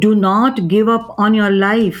Do not give up on your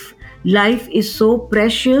life. Life is so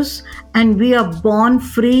precious, and we are born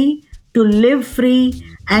free to live free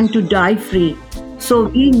and to die free. So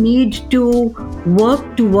we need to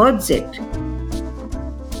work towards it.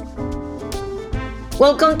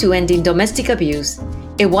 Welcome to Ending Domestic Abuse,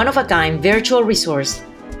 a one-of-a-kind virtual resource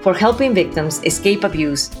for helping victims escape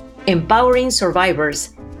abuse, empowering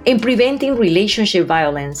survivors, and preventing relationship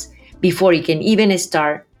violence before it can even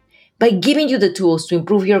start by giving you the tools to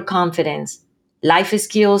improve your confidence, life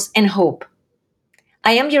skills, and hope.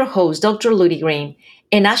 I am your host, Dr. Ludy Green,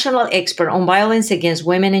 a national expert on violence against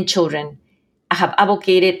women and children. I have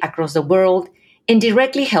advocated across the world and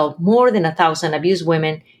directly helped more than 1,000 abused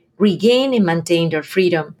women regain and maintain their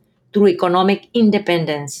freedom through economic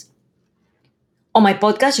independence. On my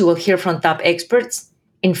podcast, you will hear from top experts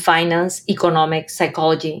in finance, economics,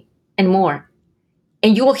 psychology, and more.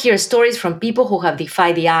 And you will hear stories from people who have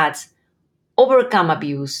defied the odds, overcome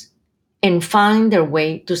abuse, and find their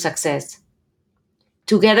way to success.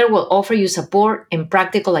 Together, we'll offer you support and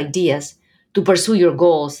practical ideas to pursue your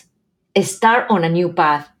goals, start on a new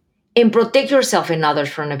path, and protect yourself and others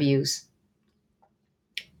from abuse.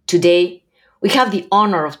 Today, we have the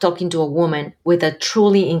honor of talking to a woman with a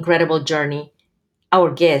truly incredible journey.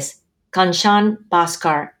 Our guest, Kanchan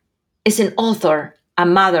Bhaskar, is an author, a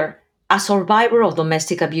mother, a survivor of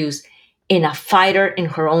domestic abuse, and a fighter in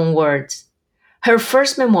her own words. Her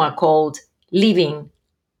first memoir, called Living: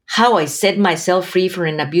 How I Set Myself Free from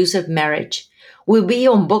an Abusive Marriage, will be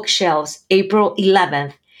on bookshelves April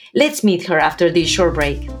 11th. Let's meet her after this short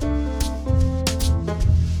break.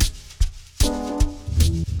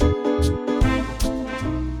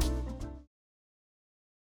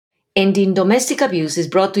 Ending Domestic Abuse is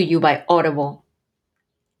brought to you by Audible.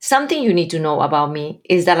 Something you need to know about me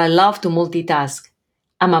is that I love to multitask.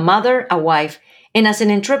 I'm a mother, a wife, and as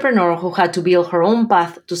an entrepreneur who had to build her own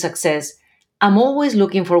path to success, I'm always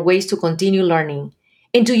looking for ways to continue learning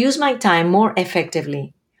and to use my time more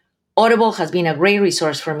effectively. Audible has been a great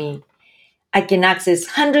resource for me. I can access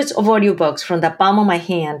hundreds of audiobooks from the palm of my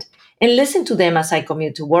hand and listen to them as I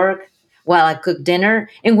commute to work, while I cook dinner,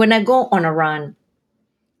 and when I go on a run.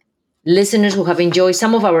 Listeners who have enjoyed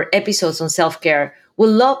some of our episodes on self-care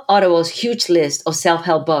will love Audible's huge list of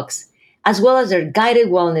self-help books, as well as their guided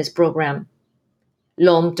wellness program.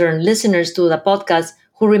 Long-term listeners to the podcast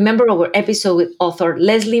who remember our episode with author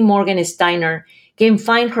Leslie Morgan Steiner can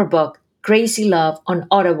find her book, Crazy Love, on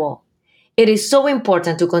Audible. It is so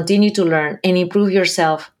important to continue to learn and improve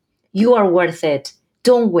yourself. You are worth it.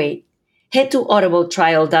 Don't wait. Head to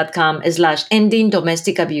audibletrial.com/ending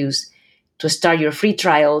domestic abuse to start your free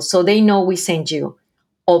trial so they know we sent you.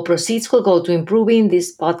 All proceeds will go to improving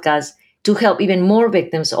this podcast to help even more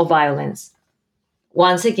victims of violence.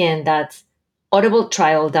 Once again, that's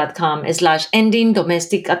audibletrial.com/ending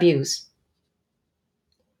domestic abuse.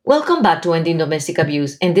 Welcome back to Ending Domestic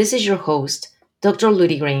Abuse, and this is your host, Dr.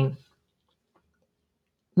 Ludy Green.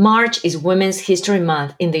 March is Women's History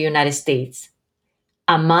Month in the United States,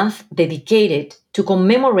 a month dedicated to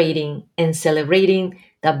commemorating and celebrating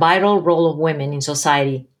the vital role of women in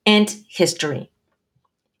society and history.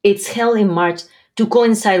 It's held in March to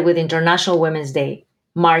coincide with International Women's Day,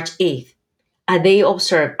 March 8th, a day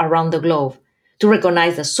observed around the globe to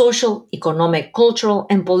recognize the social, economic, cultural,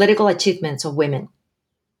 and political achievements of women.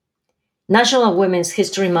 National Women's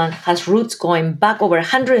History Month has roots going back over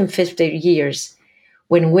 150 years,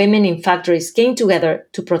 when women in factories came together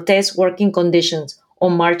to protest working conditions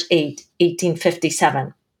on March 8,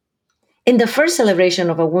 1857. And the first celebration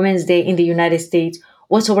of a Women's Day in the United States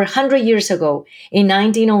was over 100 years ago, in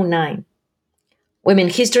 1909.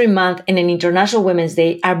 Women's History Month and an International Women's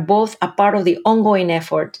Day are both a part of the ongoing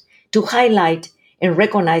effort to highlight and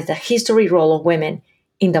recognize the history role of women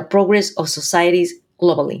in the progress of societies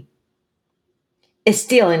globally.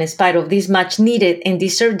 Still, in spite of these much needed and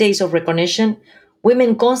deserved days of recognition,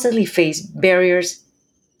 women constantly face barriers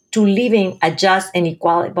to living a just and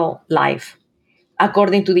equitable life.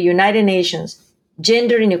 According to the United Nations,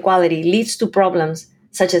 gender inequality leads to problems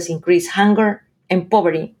such as increased hunger and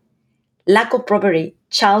poverty, lack of property,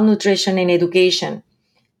 child nutrition and education,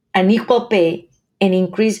 unequal pay, and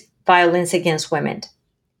increased violence against women.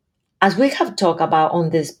 As we have talked about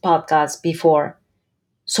on this podcast before,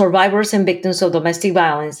 survivors and victims of domestic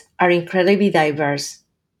violence are incredibly diverse,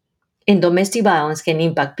 and domestic violence can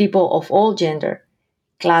impact people of all gender,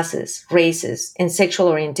 classes, races, and sexual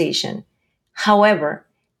orientation. However,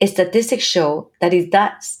 statistics show that it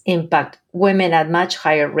does impact women at much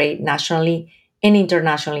higher rate nationally and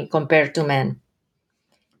internationally compared to men.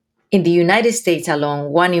 In the United States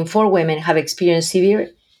alone, 1 in 4 women have experienced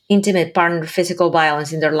severe intimate partner physical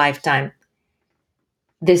violence in their lifetime.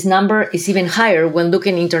 This number is even higher when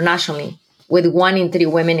looking internationally, with 1 in 3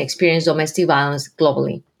 women experience domestic violence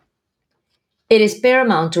globally. It is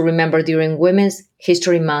paramount to remember during Women's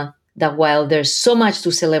History Month that while there's so much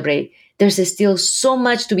to celebrate, there's still so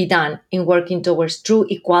much to be done in working towards true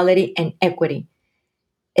equality and equity,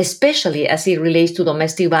 especially as it relates to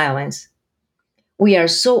domestic violence. We are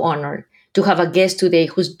so honored to have a guest today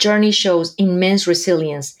whose journey shows immense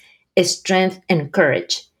resilience, strength, and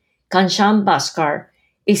courage. Kanchan Bhaskar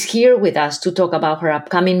is here with us to talk about her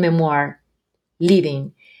upcoming memoir,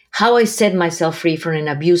 Living: How I Set Myself Free from an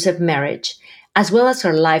Abusive Marriage, as well as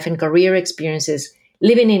her life and career experiences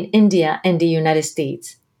living in India and the United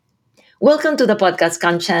States. Welcome to the podcast,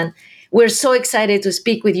 Kanchan. We're so excited to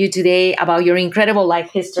speak with you today about your incredible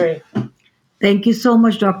life history. Thank you so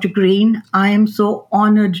much, Dr. Green. I am so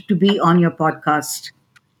honored to be on your podcast.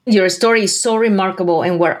 Your story is so remarkable,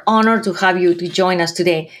 and we're honored to have you to join us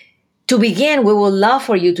today. To begin, we would love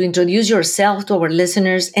for you to introduce yourself to our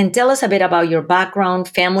listeners and tell us a bit about your background,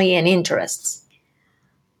 family, and interests.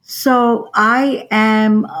 So, I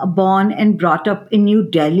am born and brought up in New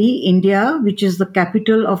Delhi, India, which is the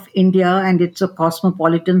capital of India, and it's a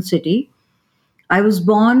cosmopolitan city. I was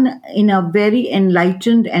born in a very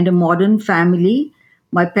enlightened and a modern family.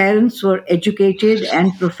 My parents were educated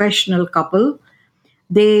and professional couple.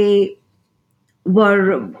 They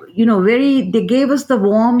were, they gave us the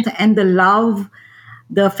warmth and the love,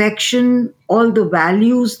 the affection, all the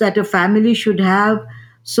values that a family should have.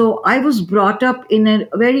 So I was brought up in a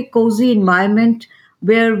very cozy environment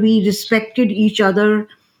where we respected each other.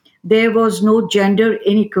 There was no gender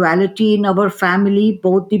inequality in our family,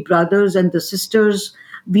 both the brothers and the sisters.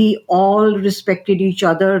 We all respected each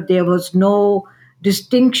other. There was no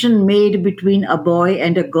distinction made between a boy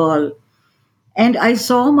and a girl. And I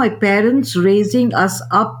saw my parents raising us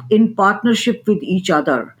up in partnership with each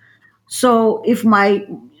other. So if my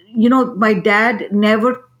dad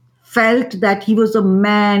never felt that he was a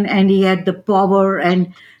man and he had the power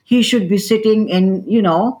and he should be sitting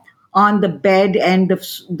on the bed and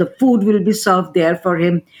the food will be served there for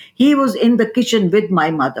him. He was in the kitchen with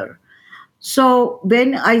my mother. So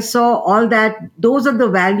when I saw all that, those are the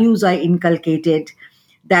values I inculcated,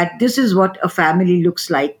 that this is what a family looks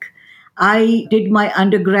like. I did my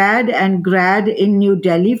undergrad and grad in New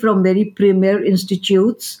Delhi from very premier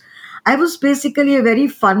institutes. I was basically a very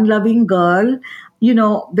fun loving girl,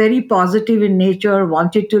 very positive in nature,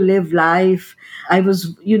 wanted to live life. I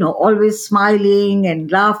was, always smiling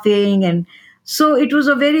and laughing. And so it was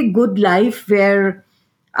a very good life where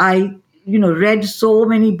I, read so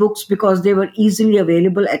many books because they were easily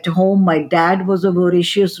available at home. My dad was a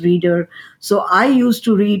voracious reader. So I used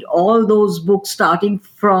to read all those books starting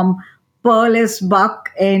from Pearl S.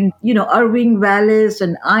 Buck and, Irving Wallace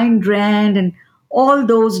and Ayn Rand and all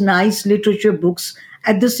those nice literature books.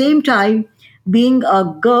 At the same time, being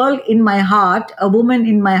a girl in my heart, a woman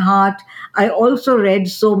in my heart, I also read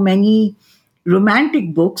so many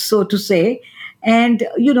romantic books, so to say, and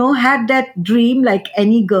had that dream like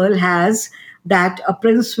any girl has, that a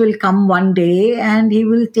prince will come one day and he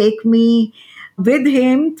will take me with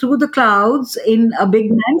him through the clouds in a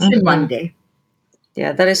big mansion one Mhm. day.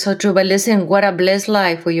 Yeah, that is so true. But listen, what a blessed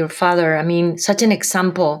life with your father. I mean, such an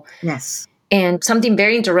example. Yes. And something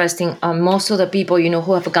very interesting, most of the people,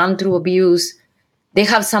 who have gone through abuse, they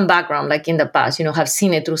have some background, like in the past, have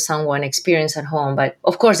seen it through someone, experience at home. But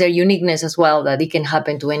of course, their uniqueness as well, that it can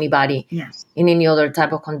happen to anybody Yes. in any other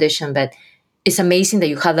type of condition. But it's amazing that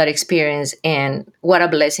you have that experience, and what a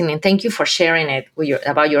blessing. And thank you for sharing it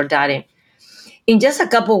about your daddy. In just a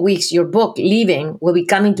couple of weeks, your book, Leaving, will be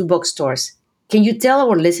coming to bookstores. Can you tell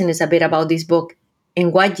our listeners a bit about this book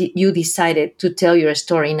and why you decided to tell your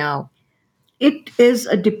story now? It is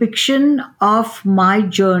a depiction of my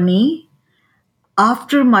journey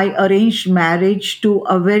after my arranged marriage to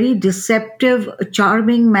a very deceptive,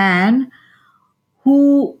 charming man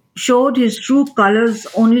who showed his true colors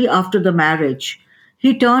only after the marriage.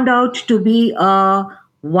 He turned out to be a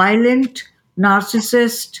violent,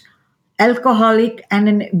 narcissist, alcoholic, and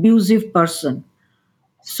an abusive person.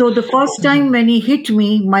 So the first time Mhm. when he hit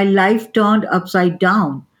me, my life turned upside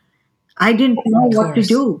down. I didn't know Of what to course.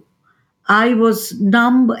 do. I was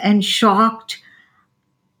numb and shocked.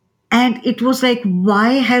 And it was like,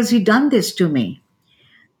 why has he done this to me?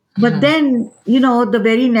 But Mhm. then, the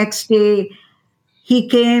very next day, he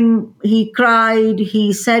came, he cried,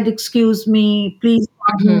 he said, "Excuse me, please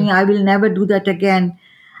pardon me, Mhm. I will never do that again."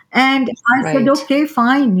 And I said, Right. "Okay,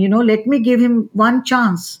 fine, let me give him one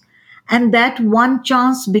chance." And that one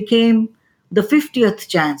chance became the 50th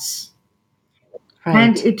chance.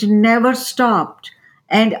 And Right. it never stopped.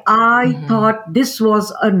 And I Mhm. thought this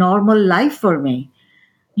was a normal life for me.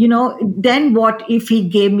 Then what if he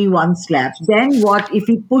gave me one slap? Then what if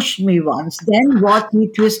he pushed me once? Then what he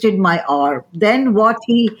twisted my arm? Then what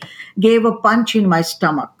he gave a punch in my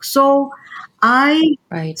stomach? So I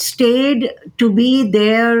Right. stayed to be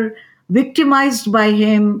there, victimized by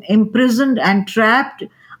him, imprisoned and trapped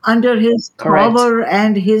under his Correct. power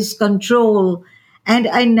and his control. And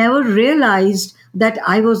I never realized that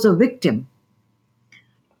I was a victim.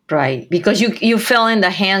 Right. Because you fell in the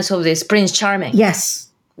hands of this Prince Charming. Yes,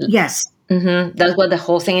 yes, That's what the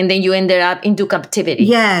whole thing. And then you ended up into captivity.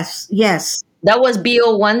 yes, yes, That was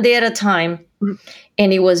Bill one day at a time.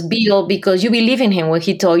 And it was Bill because you believe in him when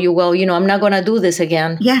he told you, well, I'm not going to do this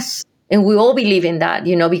again. yes. And we all believe in that,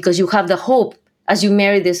 because you have the hope as you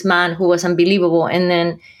marry this man who was unbelievable. And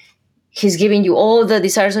then he's giving you all the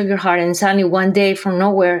desires of your heart. And suddenly one day from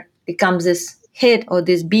nowhere, it comes this hit or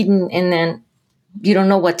this beating. And then you don't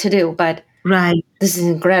know what to do. But Right. this is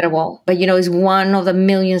incredible. But, it's one of the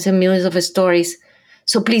millions and millions of stories.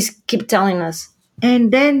 So please keep telling us.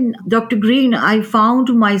 And then, Dr. Green, I found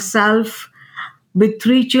myself with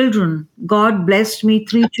three children. God blessed me,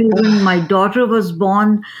 three children. My daughter was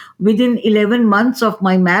born within 11 months of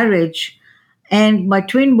my marriage, and my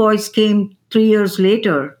twin boys came 3 years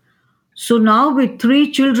later. So now, with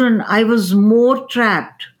three children, I was more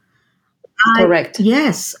trapped. Correct.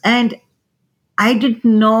 Yes, and I didn't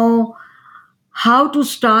know how to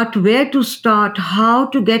start, where to start, how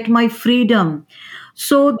to get my freedom.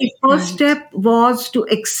 So the first Right. step was to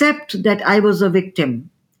accept that I was a victim,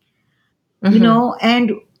 Mm-hmm.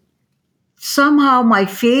 and somehow my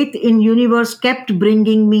faith in universe kept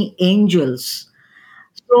bringing me angels.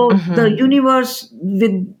 So the Mm-hmm. universe,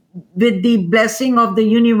 with the blessing of the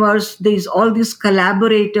universe, these all these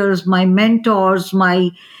collaborators, my mentors, my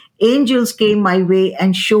angels came my way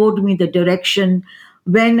and showed me the direction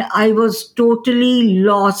when I was totally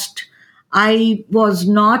lost. I was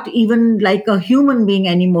not even like a human being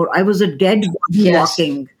anymore. I was a dead body Yes.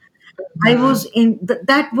 walking. I was in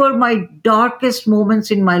that were my darkest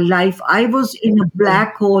moments in my life. I was in a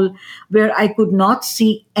black hole where I could not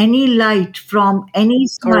see any light from any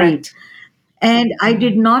side. Correct. And I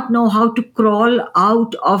did not know how to crawl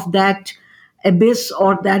out of that abyss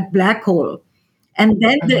or that black hole. And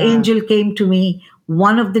then the Mm-hmm. angel came to me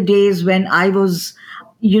one of the days when I was,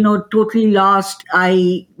 totally lost.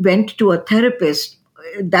 I went to a therapist.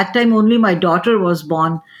 That time only my daughter was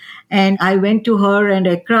born. And I went to her and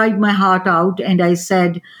I cried my heart out and I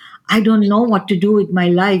said, I don't know what to do with my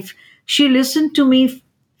life. She listened to me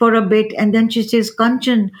for a bit and then she says,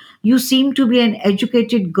 Kanchan, you seem to be an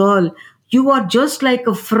educated girl. You are just like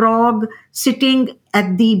a frog sitting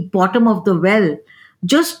at the bottom of the well.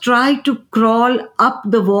 Just try to crawl up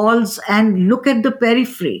the walls and look at the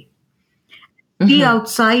periphery. See Mm-hmm.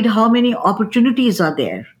 outside how many opportunities are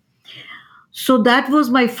there. So that was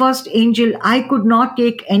my first angel. I could not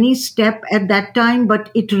take any step at that time, but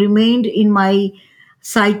it remained in my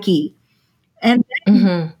psyche. And then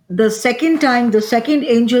Mm-hmm. the second time, the second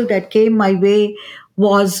angel that came my way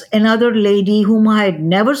was another lady whom I had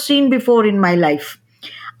never seen before in my life.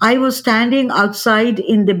 I was standing outside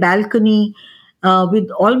in the balcony with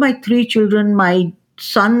all my three children. My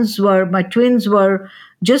twins were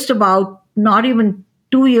just about not even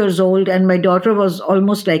 2 years old, and my daughter was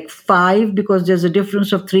almost like five because there's a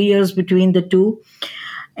difference of 3 years between the two.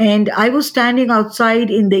 And I was standing outside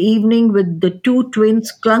in the evening with the two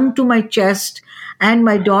twins clung to my chest, and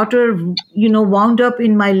my daughter, wound up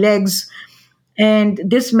in my legs. And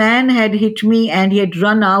this man had hit me and he had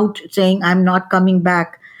run out saying, I'm not coming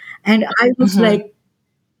back. And I was Mm-hmm. like,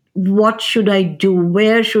 what should I do?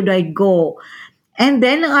 Where should I go? And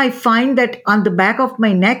then I find that on the back of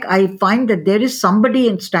my neck, I find that there is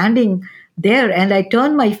somebody standing there. And I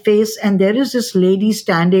turn my face, and there is this lady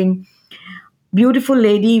standing, beautiful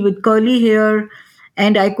lady with curly hair.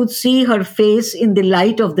 And I could see her face in the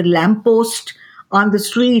light of the lamppost on the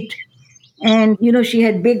street. And she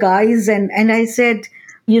had big eyes, and I said,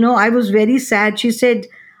 I was very sad. She said,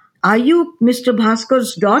 are you Mr.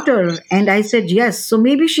 Bhaskar's daughter? And I said, yes. So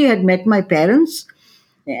maybe she had met my parents,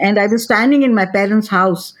 and I was standing in my parents'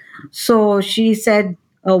 house. So she said,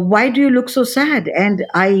 why do you look so sad? And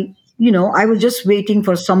I was just waiting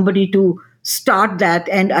for somebody to start that,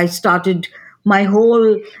 and I started. My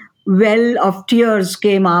whole well of tears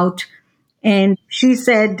came out. And she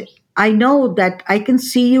said, I know that I can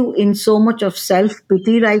see you in so much of self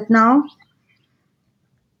pity right now.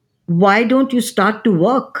 Why don't you start to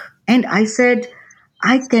work? And I said,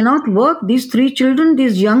 I cannot work. These three children,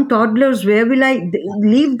 these young toddlers, where will I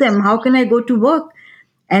leave them? How can I go to work?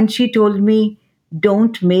 And she told me,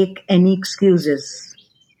 don't make any excuses.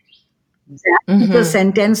 That is the Mm-hmm.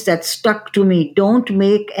 sentence that stuck to me. Don't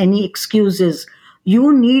make any excuses.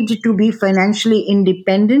 You need to be financially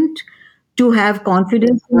independent to have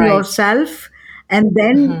confidence in Right. yourself. And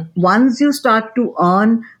then Mm-hmm. once you start to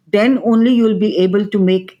earn, then only you'll be able to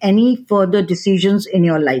make any further decisions in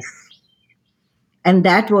your life. And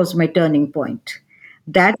that was my turning point.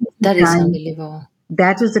 That is the That is time, unbelievable.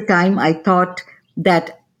 that is the time I thought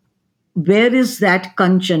that where is that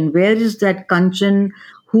Kanchan? Where is that Kanchan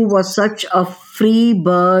who was such a free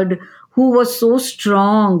bird, who was so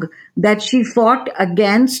strong that she fought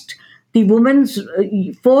against the women's,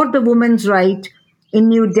 for the women's right in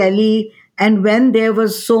New Delhi? And when there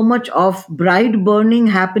was so much of bride burning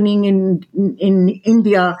happening in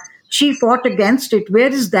India, she fought against it. Where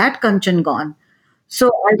is that Kanchan gone? So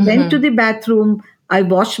I went to Mm-hmm. the bathroom, I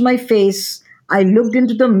washed my face, I looked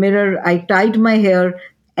into the mirror, I tied my hair,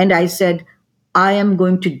 and I said, I am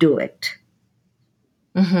going to do it.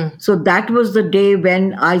 Mm-hmm. So that was the day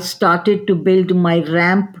when I started to build my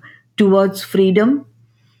ramp towards freedom,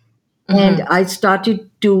 and Mm-hmm. I started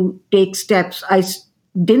to take steps.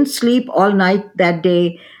 Didn't sleep all night that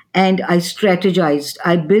day, and I strategized.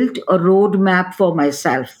 I built a roadmap for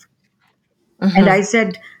myself. And I Mm-hmm.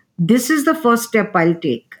 said, this is the first step I'll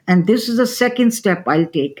take, and this is the second step I'll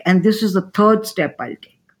take, and this is the third step I'll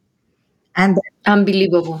take. And that's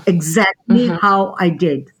Unbelievable. exactly Mm-hmm. how I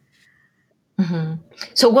did. Mm-hmm.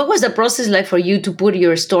 So, what was the process like for you to put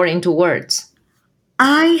your story into words?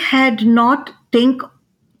 I had not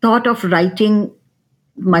thought of writing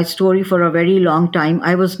my story for a very long time.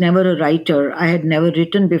 I was never a writer. I had never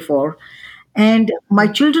written before. And my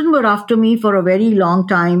children were after me for a very long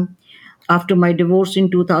time after my divorce in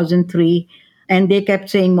 2003. And they kept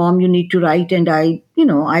saying, Mom, you need to write. And I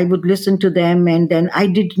would listen to them. And then I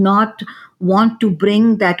did not want to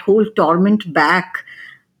bring that whole torment back.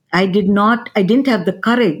 I didn't have the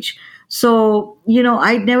courage. So,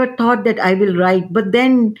 I never thought that I will write. But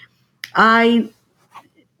then I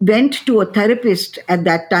went to a therapist at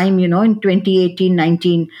that time, in 2018,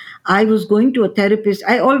 19. I was going to a therapist.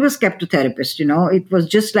 I always kept a therapist. It was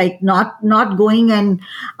just like not going, and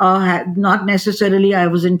not necessarily I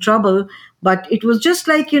was in trouble, but it was just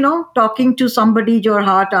like, talking to somebody your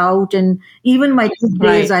heart out. And even my good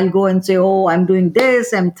days, Right. I'll go and say, oh, I'm doing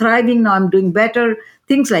this, I'm thriving now, I'm doing better,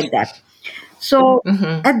 things like that. So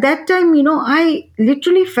Mm-hmm. at that time, I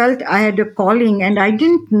literally felt I had a calling, and I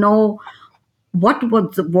didn't know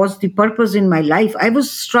was the purpose in my life. I was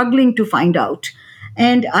struggling to find out.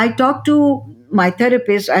 And I talked to my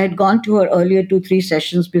therapist. I had gone to her earlier 2 3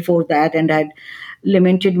 sessions before that, and had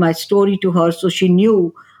lamented my story to her, so she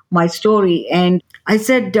knew my story. And I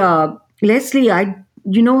said, Leslie,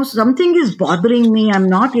 something is bothering me. I'm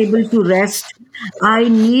not able to rest. I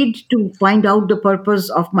need to find out the purpose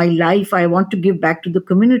of my life. I want to give back to the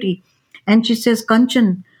community. And she says,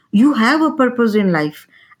 Kanchan, you have a purpose in life.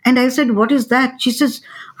 And I said, what is that? She says,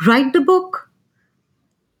 write the book.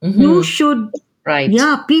 You Mm-hmm. should. Right.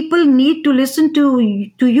 Yeah, people need to listen to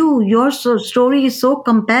you. Your story is so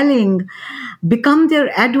compelling. Become their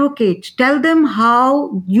advocate. Tell them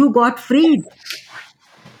how you got freed.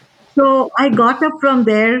 So I got up from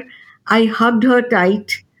there. I hugged her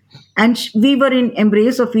tight, and we were in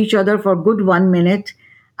embrace of each other for a good 1 minute.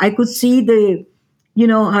 I could see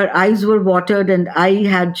her eyes were watered, and I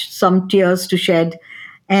had some tears to shed.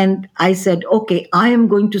 And I said, okay, I am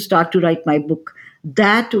going to start to write my book.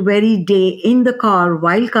 That very day in the car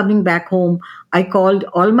while coming back home, I called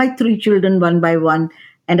all my 3 children one by one,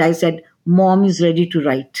 and I said, Mom is ready to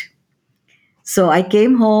write. So I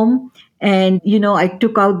came home, and, I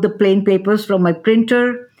took out the plain papers from my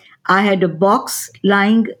printer. I had a box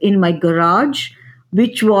lying in my garage,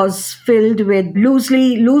 which was filled with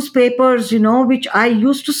loose papers, which I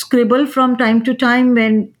used to scribble from time to time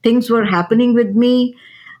when things were happening with me.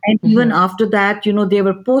 And even Mm-hmm. after that, there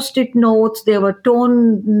were post it notes, there were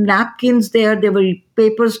torn napkins there were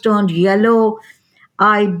papers turned yellow.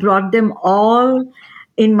 I brought them all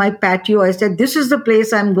in my patio. I said, this is the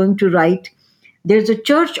place I'm going to write. There's a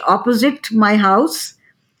church opposite my house.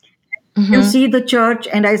 You Mm-hmm. see the church,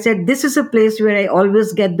 and I said, this is a place where I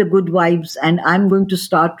always get the good vibes, and I'm going to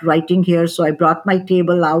start writing here. So I brought my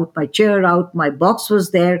table out, my chair out, my box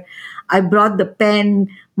was there. I brought the pen,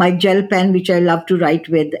 my gel pen, which I love to write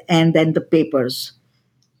with, and then the papers.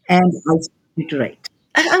 And I started to write.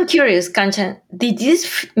 I'm curious, Kanchan, did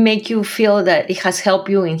this make you feel that it has helped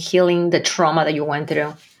you in healing the trauma that you went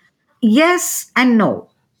through? Yes and no.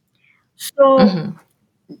 So, Mm-hmm.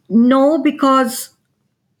 no, because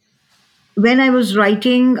when I was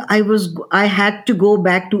writing, I had to go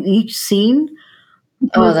back to each scene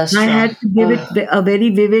Oh, because that's I true. had to give it Oh. a very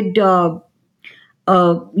vivid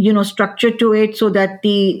structure to it so that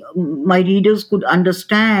the my readers could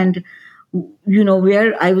understand,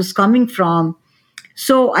 where I was coming from.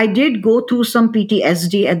 So I did go through some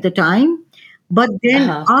PTSD at the time, but then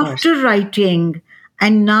Of course. after writing,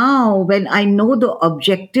 and now when I know the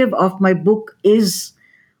objective of my book is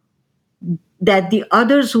that the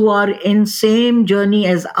others who are in same journey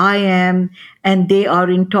as I am, and they are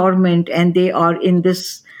in torment, and they are in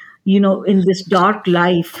this, in this dark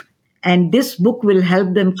life, and this book will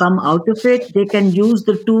help them come out of it. They can use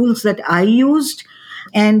the tools that I used,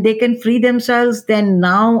 and they can free themselves. Then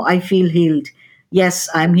now I feel healed. Yes,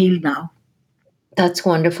 I'm healed now. That's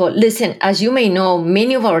wonderful. Listen, as you may know,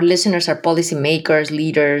 many of our listeners are policymakers,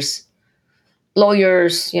 leaders,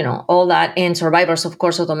 lawyers, all that, and survivors, of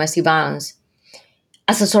course, of domestic violence.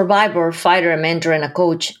 As a survivor, fighter, a mentor, and a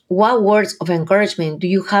coach, what words of encouragement do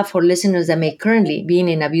you have for listeners that may currently be in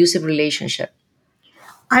an abusive relationship?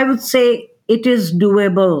 I would say it is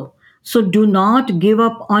doable. So do not give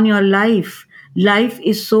up on your life. Life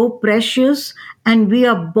is so precious, and we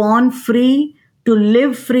are born free to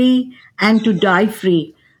live free and to die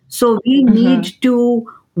free. So we need Hmm. to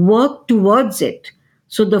work towards it.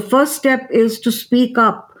 So the first step is to speak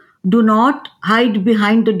up. Do not hide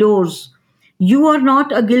behind the doors. You are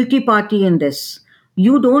not a guilty party in this.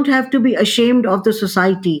 You don't have to be ashamed of the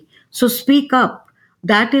society. So speak up.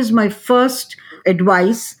 That is my first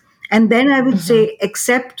advice. And then I would Hmm. say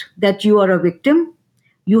accept that you are a victim.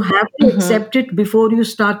 You have to Hmm. accept it before you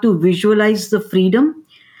start to visualize the freedom.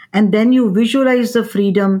 And then you visualize the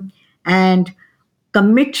freedom and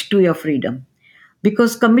commit to your freedom,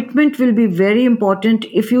 because commitment will be very important.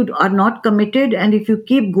 If you are not committed and if you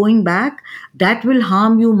keep going back, that will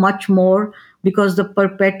harm you much more, because the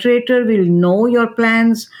perpetrator will know your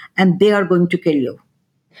plans and they are going to kill you.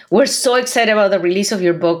 We're so excited about the release of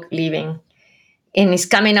your book, Leaving, and it's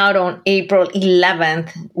coming out on April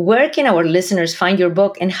 11th. Where can our listeners find your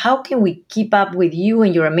book, and how can we keep up with you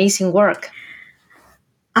and your amazing work?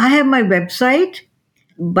 I have my website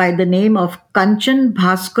by the name of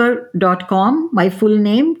kanchanbhaskar.com. My full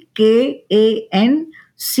name,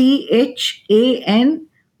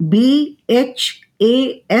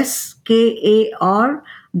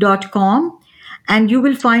 KANCHANBHASKAR.com. And you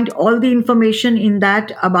will find all the information in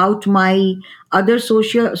that about my other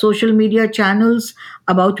social media channels,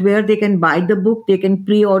 about where they can buy the book. They can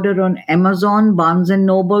pre-order on Amazon, Barnes and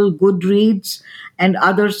Noble, Goodreads, and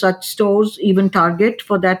other such stores, even Target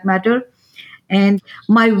for that matter. And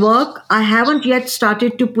my work, I haven't yet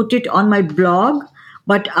started to put it on my blog,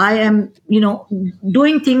 but I am,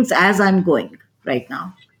 doing things as I'm going right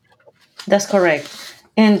now. That's correct.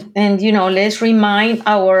 And let's remind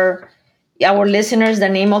our listeners the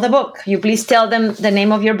name of the book. You please tell them the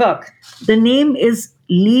name of your book. The name is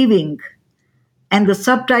Leaving, and the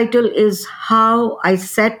subtitle is How I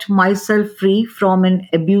Set Myself Free from an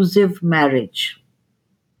Abusive Marriage.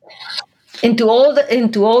 And to all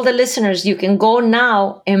the listeners, you can go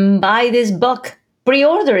now and buy this book.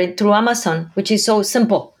 Pre-order it through Amazon, which is so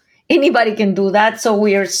simple. Anybody can do that. So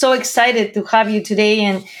we are so excited to have you today,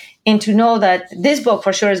 and to know that this book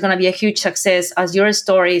for sure is going to be a huge success, as your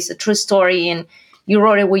story is a true story, and you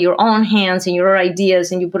wrote it with your own hands and your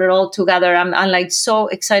ideas, and you put it all together. I'm like so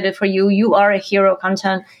excited for you. You are a hero,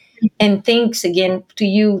 Kanchan. And thanks again to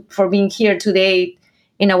you for being here today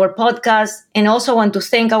in our podcast. And also want to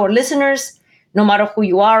thank our listeners. No matter who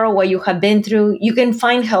you are or what you have been through, you can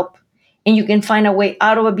find help, and you can find a way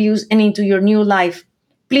out of abuse and into your new life.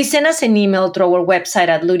 Please send us an email through our website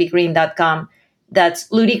at ludygreen.com. That's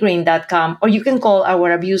ludygreen.com. Or you can call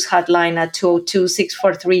our abuse hotline at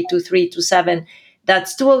 202-643-2327.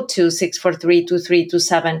 That's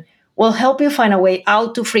 202-643-2327. We'll help you find a way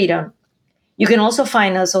out to freedom. You can also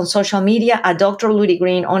find us on social media at Dr. Ludy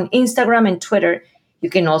Green on Instagram and Twitter. You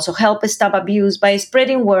can also help stop abuse by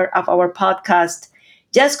spreading word of our podcast.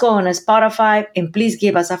 Just go on Spotify and please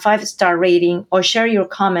give us a 5-star rating or share your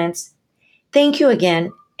comments. Thank you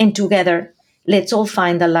again, and together, let's all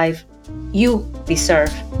find the life you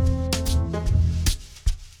deserve.